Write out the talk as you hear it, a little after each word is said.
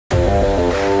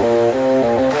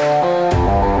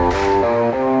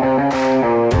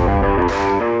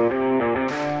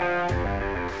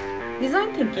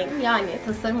Yani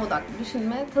tasarım odaklı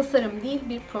düşünme, tasarım değil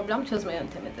bir problem çözme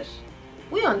yöntemidir.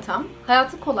 Bu yöntem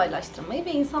hayatı kolaylaştırmayı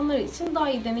ve insanlar için daha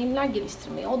iyi deneyimler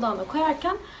geliştirmeyi odağına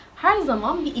koyarken her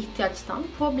zaman bir ihtiyaçtan,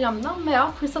 problemden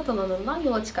veya fırsat alanından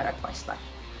yola çıkarak başlar.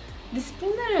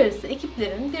 Disiplinler arası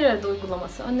ekiplerin bir arada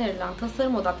uygulaması önerilen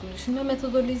tasarım odaklı düşünme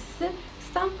metodolojisi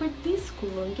Stanford D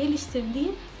School'un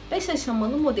geliştirdiği 5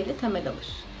 aşamalı modeli temel alır.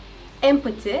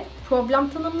 Empati, problem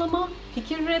tanımlama,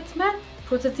 fikir üretme,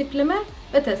 prototipleme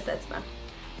ve test etme.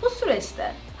 Bu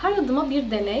süreçte her adıma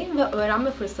bir deney ve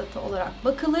öğrenme fırsatı olarak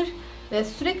bakılır ve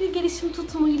sürekli gelişim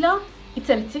tutumuyla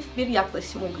iteratif bir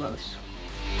yaklaşım uygulanır.